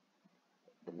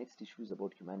 The next issue is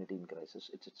about humanity in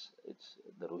crisis. It's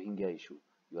the Rohingya issue.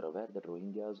 You are aware that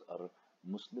Rohingyas are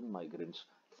Muslim migrants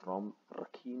from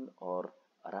Rakhine or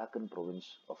Arakan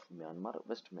province of Myanmar,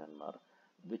 West Myanmar,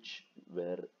 which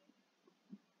were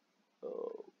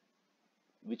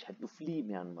which had to flee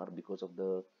Myanmar because of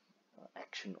the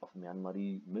action of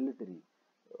Myanmari military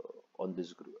on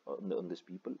this on this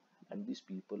people. And these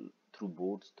people, through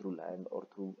boats, through land, or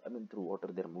through through water,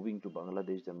 they're moving to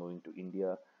Bangladesh, they're moving to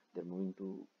India, they're moving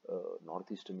to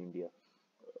northeastern India.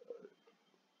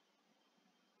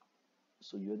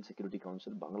 So UN Security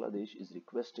Council, Bangladesh is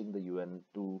requesting the UN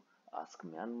to ask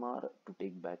Myanmar to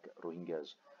take back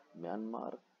Rohingyas.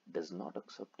 Myanmar does not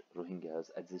accept Rohingyas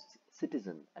as its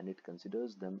citizen and it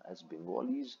considers them as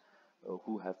Bengalis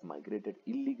who have migrated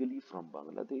illegally from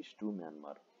Bangladesh to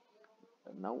Myanmar.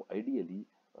 Now, ideally,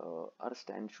 our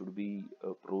stand should be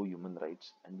pro human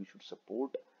rights and we should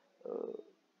support uh,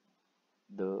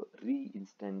 the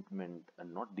reinstatement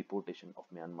and not deportation of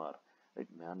Myanmar. Right?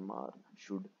 Myanmar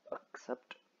should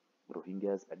accept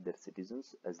Rohingyas as their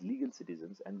citizens, as legal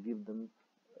citizens, and give them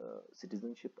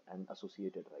citizenship and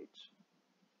associated rights.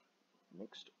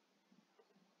 Next,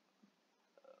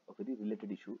 a very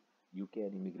related issue: UK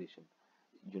and immigration.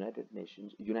 United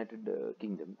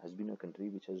Kingdom has been a country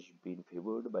which has been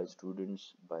favored by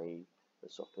students, by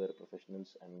software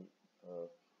professionals, and uh,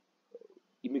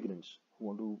 immigrants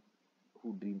who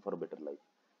dream for a better life.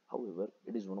 However,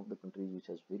 it is one of the countries which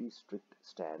has very strict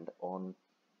stand on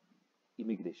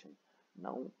immigration.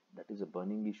 Now that is a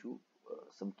burning issue.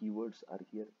 Some keywords are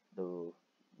here. The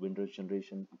Windows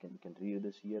generation, we can read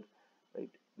this here, right?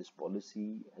 This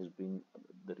policy has been,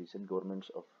 the recent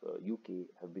governments of UK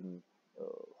have been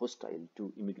hostile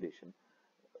to immigration.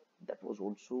 That was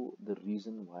also the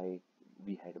reason why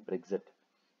we had Brexit,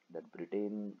 that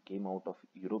Britain came out of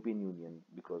European Union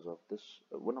because of this.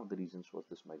 One of the reasons was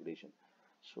this migration.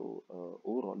 So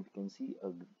overall, we can see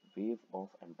a wave of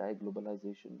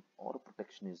anti-globalization or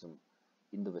protectionism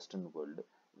in the Western world,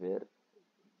 where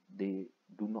they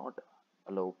do not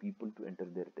allow people to enter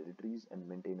their territories and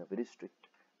maintain a very strict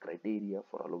criteria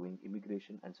for allowing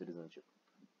immigration and citizenship.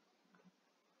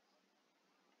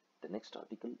 The next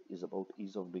article is about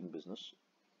ease of doing business.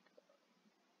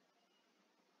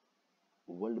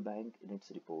 World Bank in its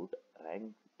report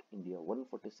ranked India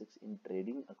 146 in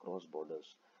trading across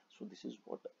borders. So this is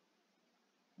what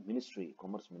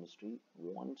Commerce Ministry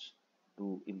wants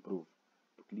to improve,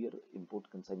 to clear import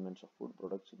consignments of food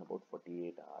products in about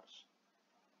 48 hours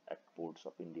at ports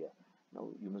of India. Now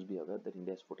you must be aware that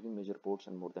India has 14 major ports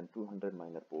and more than 200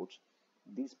 minor ports.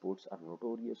 These ports are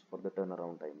notorious for the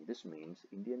turnaround time. This means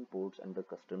Indian ports and the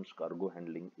customs cargo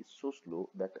handling is so slow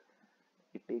that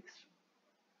it takes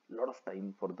lot of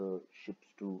time for the ships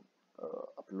to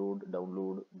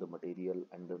download the material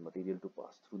and the material to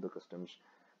pass through the customs.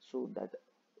 So that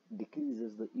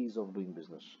decreases the ease of doing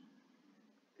business.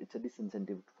 It's a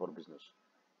disincentive for business.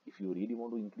 If you really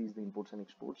want to increase the imports and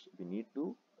exports, we need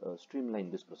to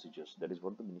streamline these procedures. That is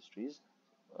what the ministry is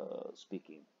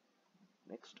speaking.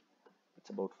 Next, it's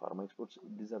about pharma exports.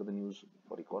 These are the news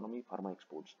for economy, pharma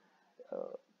exports.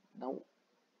 Now,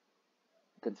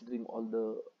 considering all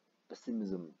the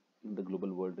pessimism in the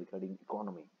global world regarding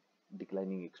economy,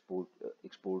 declining export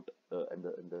and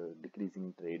the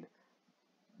decreasing trade,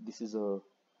 this is a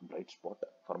bright spot.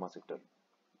 Pharma sector.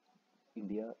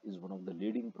 India is one of the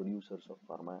leading producers of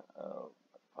pharma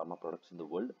products in the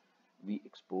world. We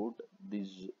export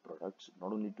these products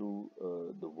not only to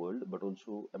the world but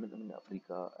also, I mean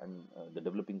Africa and the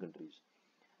developing countries.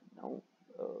 Now,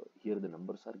 here the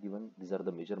numbers are given. These are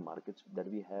the major markets that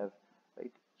we have,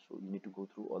 right? So you need to go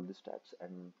through all the stats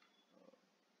and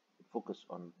focus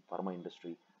on pharma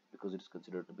industry because it's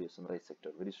considered to be a sunrise sector,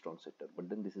 very strong sector. But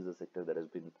then this is a sector that has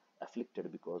been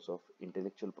afflicted because of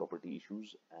intellectual property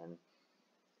issues and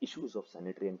issues of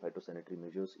sanitary and phytosanitary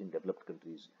measures in developed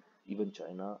countries. Even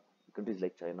China, countries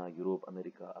like China, Europe,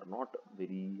 America are not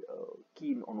very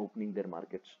keen on opening their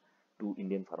markets to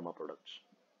Indian pharma products.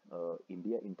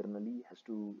 India internally has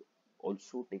to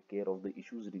also take care of the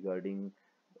issues regarding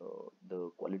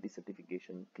the quality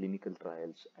certification, clinical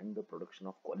trials, and the production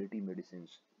of quality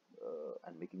medicines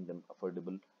and making them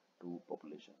affordable to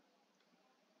population.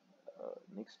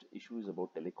 Next issue is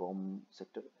about telecom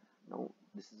sector. Now,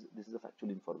 this is a factual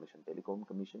information. Telecom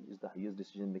Commission is the highest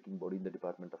decision-making body in the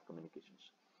Department of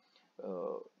Communications.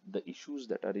 The issues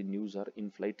that are in news are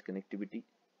in-flight connectivity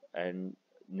and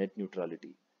net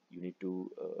neutrality. You need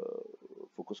to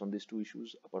focus on these two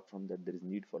issues. Apart from that, there is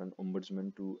need for an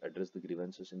ombudsman to address the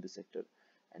grievances in this sector.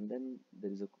 And then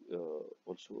there is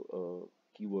also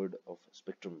a keyword of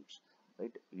spectrums,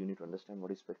 right? You need to understand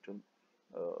what is spectrum.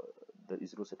 The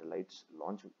ISRO satellites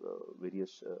launch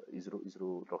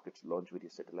ISRO rockets launch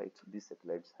various satellites. These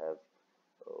satellites have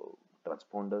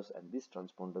transponders, and these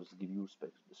transponders give you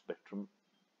spectrum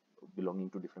belonging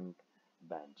to different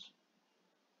bands.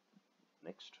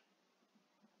 Next,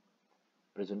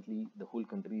 presently the whole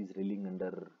country is reeling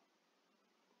under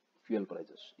fuel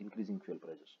prices, increasing fuel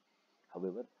prices.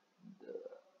 However,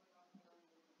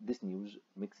 this news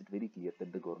makes it very clear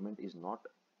that the government is not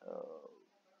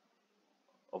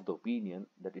of the opinion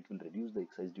that it will reduce the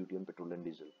excise duty on petrol and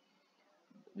diesel,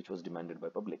 which was demanded by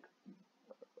public.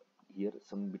 Here,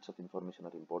 some bits of information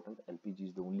are important. LPG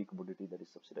is the only commodity that is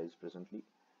subsidized presently.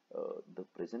 The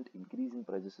present increase in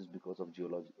prices is because of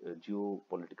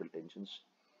geopolitical tensions.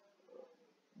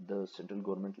 The central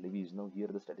government levies. Now here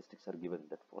the statistics are given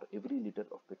that for every liter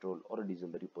of petrol or diesel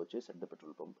that you purchase at the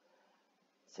petrol pump,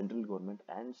 central government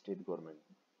and state government,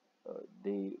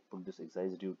 they put this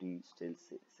excise duty,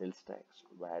 sales tax,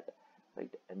 VAT,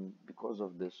 right? And because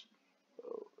of this,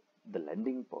 the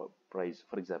landing price,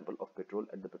 for example, of petrol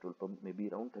at the petrol pump may be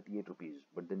around 38 rupees,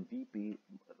 but then we pay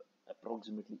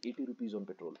approximately 80 rupees on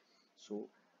petrol. So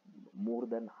more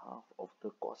than half of the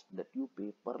cost that you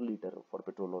pay per liter for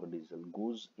petrol or diesel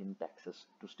goes in taxes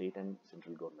to state and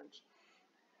central governments.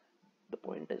 The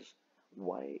point is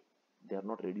why they are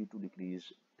not ready to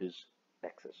decrease these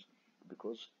taxes,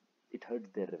 because it hurts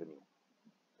their revenue.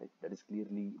 Right? That is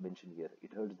clearly mentioned here.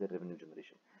 It hurts their revenue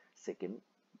generation. Second,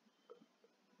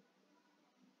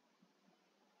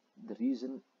 the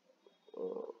reason,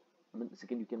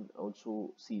 second, you can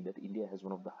also see that India has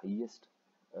one of the highest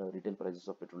retail prices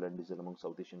of petrol and diesel among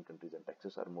South Asian countries, and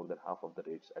taxes are more than half of the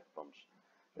rates at pumps.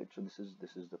 Right, so this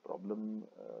is the problem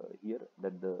here,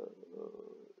 that the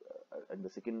and the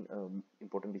second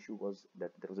important issue was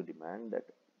that there was a demand that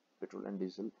petrol and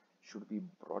diesel should be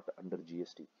brought under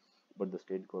GST, but the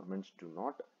state governments do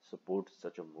not support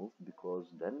such a move, because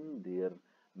then their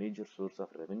major source of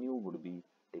revenue would be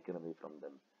taken away from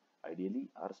them. Ideally,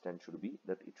 our stand should be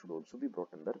that it should also be brought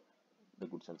under the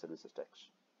goods and services tax.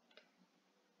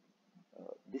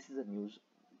 This is a news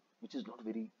which is not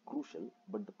very crucial,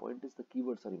 but the point is the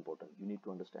keywords are important. You need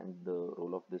to understand the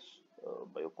role of this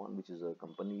Biocon, which is a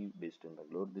company based in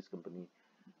Bangalore. This company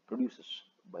produces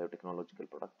biotechnological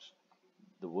products.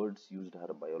 The words used are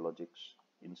biologics,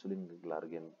 insulin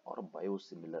glargine, or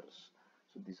biosimilars.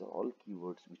 So these are all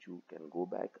keywords which you can go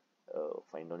back,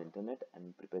 find on internet,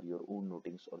 and prepare your own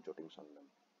notings or jottings on them.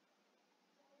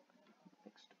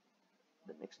 Next,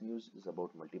 the next news is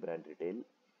about multi-brand retail.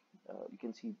 You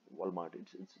can see Walmart.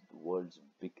 It's the world's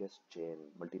biggest chain,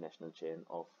 multinational chain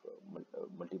of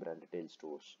multi-brand retail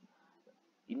stores.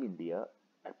 In India,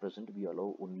 at present, we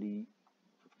allow only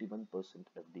 51%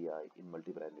 FDI in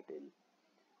multi-brand retail.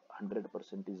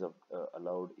 100% is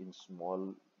allowed in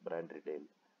small brand retail,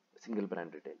 single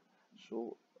brand retail.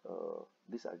 So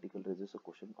this article raises a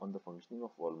question on the functioning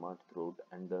of Walmart throughout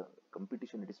and the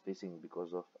competition it is facing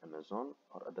because of Amazon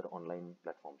or other online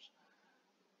platforms.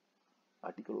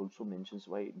 Article also mentions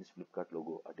why this Flipkart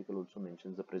logo. Article also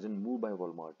mentions the present move by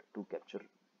Walmart to capture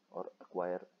or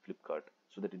acquire Flipkart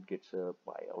so that it gets a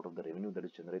pie out of the revenue that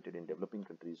is generated in developing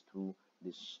countries through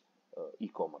this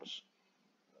e-commerce.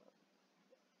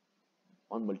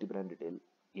 On multi-brand retail,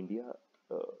 India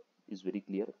is very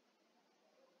clear.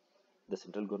 The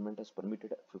central government has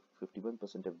permitted 51%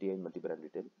 FDI in multi-brand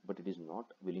retail, but it is not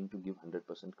willing to give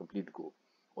 100% complete go.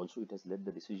 Also, it has led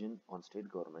the decision on state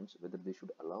governments whether they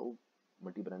should allow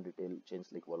multi-brand retail chains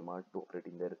like Walmart to operate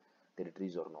in their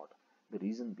territories or not. The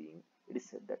reason being, it is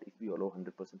said that if we allow 100%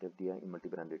 FDI in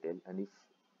multi-brand retail, and if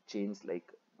chains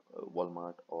like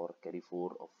Walmart or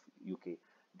Carrefour of UK,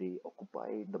 they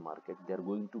occupy the market, they are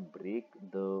going to break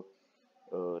the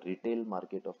retail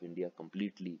market of India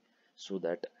completely, so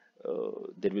that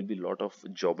there will be a lot of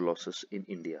job losses in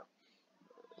India.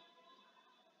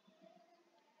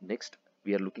 Next,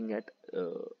 we are looking at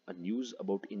a news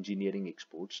about engineering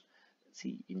exports.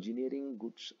 See, engineering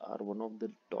goods are one of the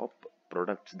top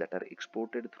products that are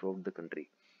exported throughout the country.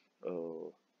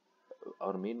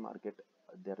 Our main market,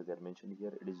 they're mentioned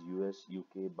here, it is US,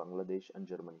 UK, Bangladesh, and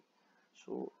Germany.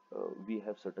 So we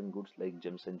have certain goods like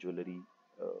gems and jewelry,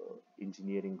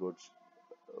 engineering goods,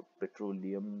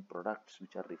 petroleum products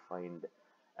which are refined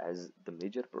as the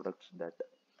major products that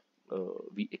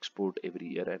we export every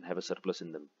year and have a surplus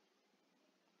in them.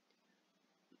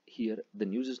 Here, the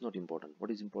news is not important.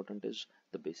 What is important is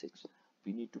the basics.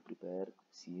 We need to prepare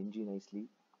CNG nicely,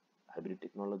 hybrid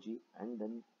technology, and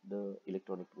then the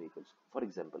electronic vehicles. For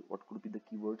example, what could be the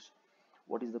keywords?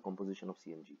 What is the composition of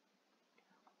CNG?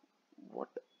 What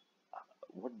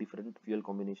what different fuel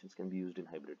combinations can be used in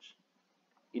hybrids?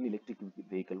 In electric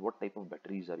vehicle, what type of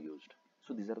batteries are used?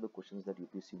 So these are the questions that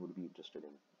UPSC would be interested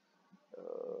in.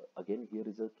 Again, here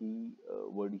is a key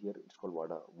word here. It's called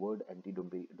WADA, World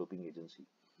Anti-Doping Agency.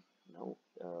 Now,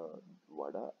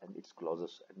 WADA and its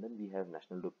clauses, and then we have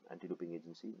National Anti-Doping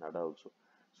Agency, NADA also.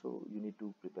 So you need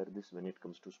to prepare this when it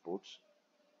comes to sports.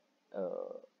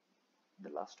 The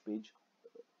last page,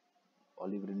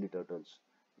 olive ridley turtles.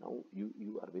 Now,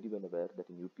 you are very well aware that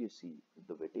in UPSC,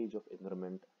 the weightage of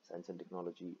environment, science and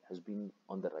technology has been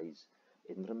on the rise.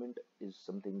 Environment is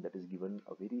something that is given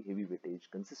a very heavy weightage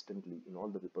consistently in all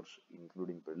the papers,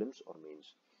 including prelims or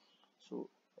mains. So,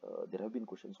 there have been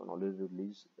questions on olive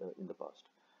ridleys in the past.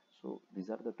 So these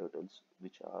are the turtles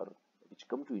which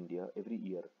come to India every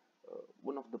year.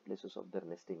 One of the places of their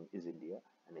nesting is India,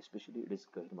 and especially it is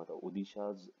Gahirmata,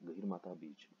 Odisha's Gahirmata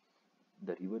beach.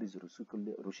 The river is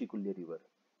Rushikulya River.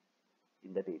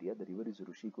 In that area, the river is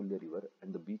Rushikulya River,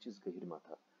 and the beach is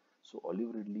Gahirmatha. So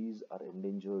olive ridleys are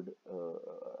endangered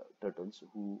turtles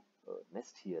who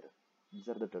nest here. These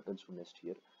are the turtles who nest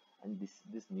here, and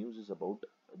this news is about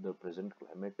the present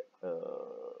climate,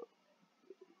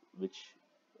 which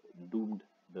doomed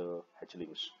the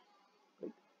hatchlings.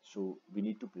 Right. So we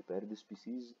need to prepare the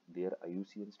species, their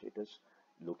IUCN status,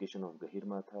 location of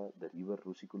Gahirmatha, the river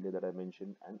Rusikulya that I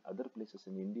mentioned, and other places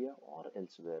in India or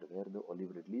elsewhere where the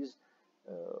olive ridleys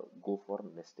go for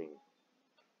nesting.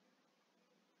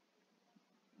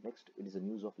 Next, it is the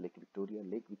news of Lake Victoria.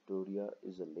 Lake Victoria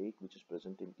is a lake which is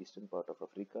present in eastern part of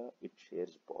Africa. It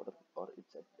shares border, or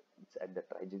it's at the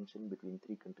tri-junction between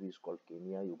three countries called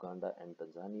Kenya, Uganda, and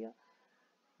Tanzania.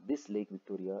 This Lake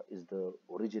Victoria is the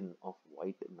origin of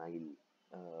White Nile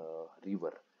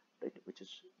river, right? Which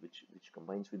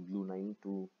combines with Blue Nile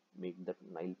to make that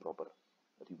Nile proper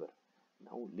river.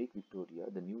 Now, Lake Victoria,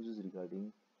 the news is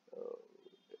regarding uh,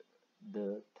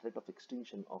 the threat of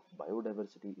extinction of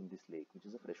biodiversity in this lake, which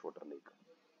is a freshwater lake.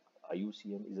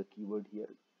 IUCN is a keyword here.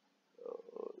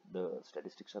 The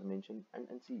statistics are mentioned, and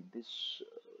see this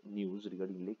news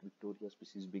regarding Lake Victoria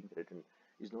species being threatened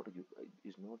is not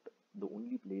the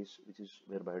only place which is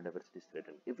where biodiversity is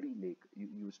threatened. Every lake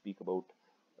you speak about,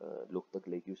 Loktak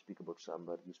Lake, you speak about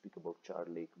Sambar, you speak about Char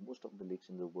Lake. Most of the lakes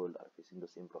in the world are facing the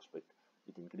same prospect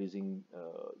with increasing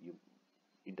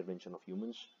intervention of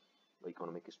humans,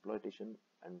 economic exploitation,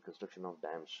 and construction of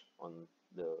dams on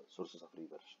the sources of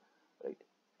rivers. Right.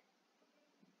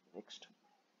 Next,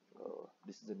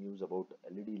 this is the news about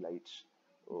LED lights,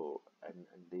 and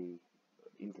they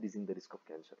increasing the risk of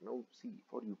cancer. Now, see,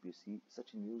 for UPSC,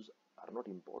 such news are not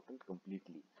important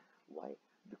completely. Why?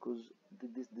 Because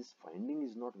this finding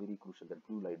is not very crucial. That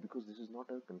blue light, because this is not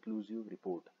a conclusive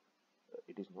report.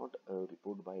 It is not a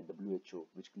report by WHO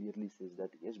which clearly says that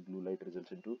yes, blue light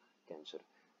results into cancer.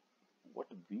 What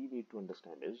we need to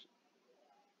understand is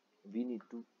we need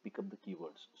to pick up the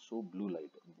keywords. So blue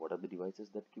light, what are the devices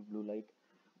that give blue light?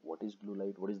 What is blue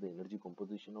light? What is the energy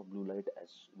composition of blue light as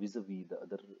vis-a-vis the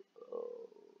other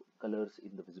colors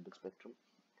in the visible spectrum?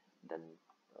 Then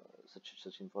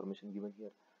such information given here.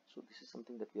 So this is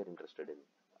something that we are interested in,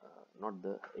 not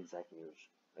the exact news,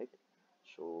 right?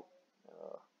 So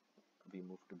uh, we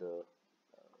move to the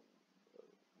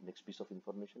next piece of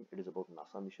information. It is about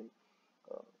NASA mission.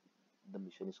 Uh, the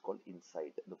mission is called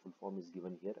InSight. The full form is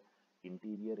given here.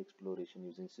 Interior exploration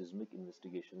using seismic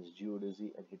investigations,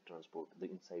 geodesy, and heat transport. The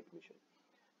InSight mission.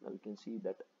 Now you can see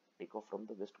that takeoff from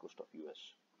the west coast of US.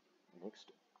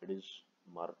 Next, it is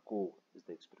Marco is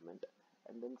the experiment,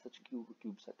 and then such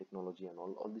CubeSat technology and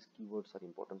all these keywords are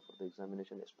important for the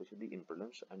examination, especially in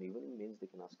prelims, and even in mains they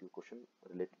can ask you a question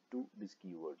related to these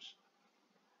keywords.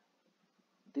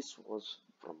 This was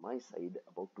from my side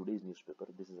about today's newspaper.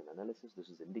 This is an analysis, this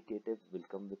is indicative. We'll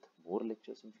come with more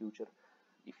lectures in future.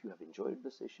 If you have enjoyed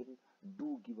the session,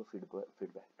 do give a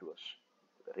feedback to us.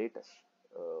 Rate us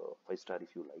 5 star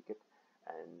if you like it,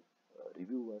 and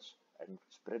review us and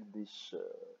spread this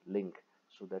link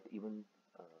so that even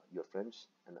your friends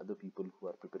and other people who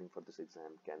are preparing for this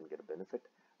exam can get a benefit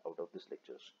out of these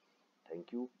lectures.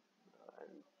 Thank you,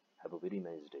 and have a very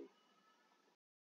nice day.